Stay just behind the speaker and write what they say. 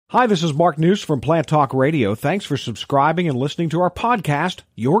Hi, this is Mark News from Plant Talk Radio. Thanks for subscribing and listening to our podcast,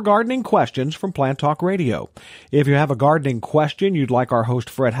 Your Gardening Questions from Plant Talk Radio. If you have a gardening question you'd like our host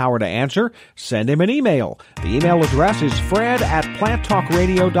Fred Howard to answer, send him an email. The email address is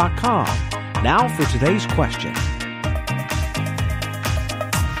fred@planttalkradio.com. Now for today's question.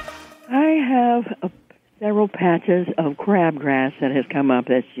 I have several patches of crabgrass that has come up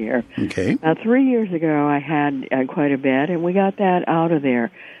this year. Okay. About 3 years ago, I had quite a bit, and we got that out of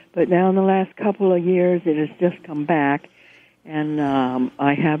there. But now in the last couple of years, it has just come back, and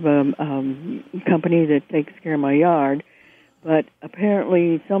I have a company that takes care of my yard, but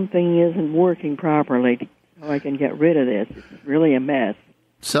apparently something isn't working properly, so I can get rid of this. It's really a mess.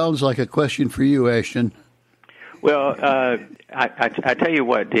 Sounds like a question for you, Ashton. Well, I tell you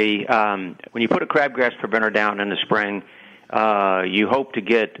what, Dee, when you put a crabgrass preventer down in the spring, you hope to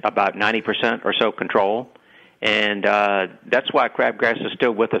get about 90% or so control. And that's why crabgrass is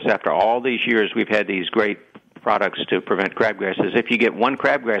still with us after all these years. We've had these great products to prevent crabgrasses. If you get one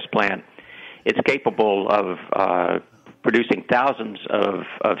crabgrass plant, it's capable of producing thousands of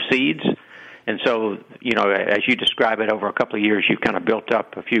seeds. And so, you know, as you describe it, over a couple of years, you've kind of built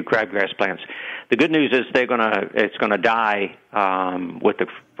up a few crabgrass plants. The good news is it's going to die with the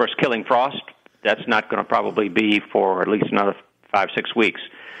first killing frost. That's not going to probably be for at least another 5-6 weeks.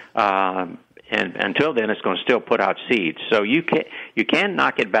 And until then, it's going to still put out seeds. So you can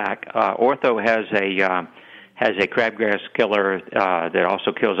knock it back. Ortho has a crabgrass killer that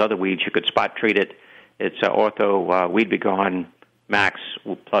also kills other weeds. You could spot treat it. It's Ortho Weed Be Gone Max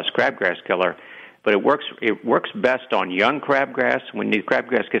plus crabgrass killer. But it works best on young crabgrass. When the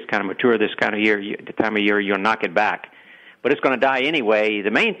crabgrass gets kind of mature this kind of year, the time of year, you'll knock it back. But it's going to die anyway.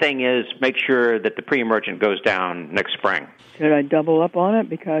 The main thing is make sure that the pre-emergent goes down next spring. Should I double up on it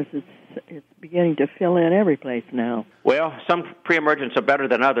because it's beginning to fill in every place now? Well, some pre-emergents are better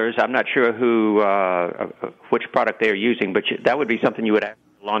than others. I'm not sure which product they are using, but that would be something you would ask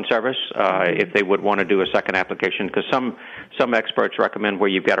the lawn service if they would want to do a second application, because some experts recommend where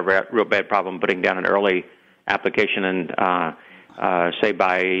you've got a real bad problem putting down an early application and say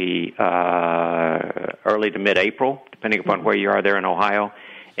by early to mid-April, depending upon where you are there in Ohio,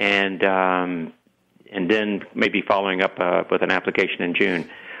 and then maybe following up with an application in June.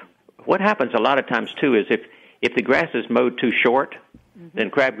 What happens a lot of times, too, is if the grass is mowed too short,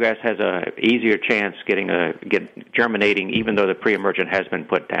 then crabgrass has a easier chance get germinating, even though the pre-emergent has been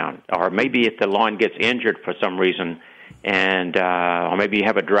put down. Or maybe if the lawn gets injured for some reason, and or maybe you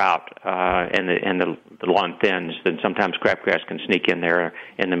have a drought and the lawn thins, then sometimes crabgrass can sneak in there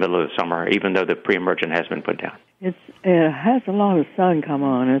in the middle of the summer, even though the pre-emergent has been put down. It has a lot of sun come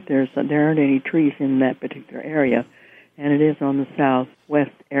on it. There aren't any trees in that particular area, and it is on the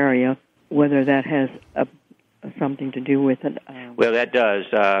southwest area. Whether that has something to do with it? Well, that does.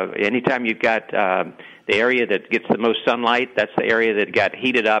 Anytime you've got the area that gets the most sunlight, that's the area that got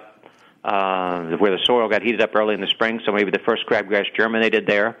heated up, where the soil got heated up early in the spring, so maybe the first crabgrass germinated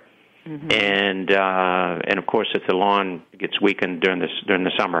there. Mm-hmm. And of course, if the lawn gets weakened during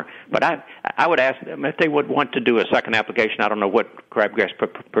the summer. But I would ask them if they would want to do a second application. I don't know what crabgrass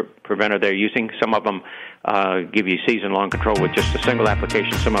preventer they're using. Some of them give you season-long control with just a single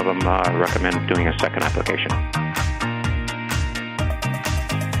application. Some of them recommend doing a second application.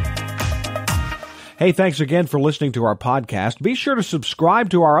 Hey, thanks again for listening to our podcast. Be sure to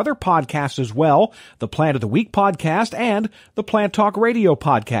subscribe to our other podcasts as well, the Plant of the Week podcast and the Plant Talk Radio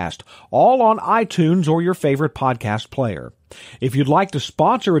podcast, all on iTunes or your favorite podcast player. If you'd like to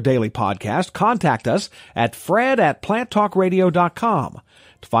sponsor a daily podcast, contact us at fred@planttalkradio.com.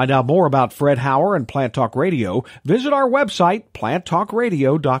 To find out more about Fred Howard and Plant Talk Radio, visit our website,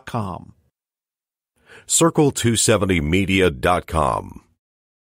 planttalkradio.com. Circle270media.com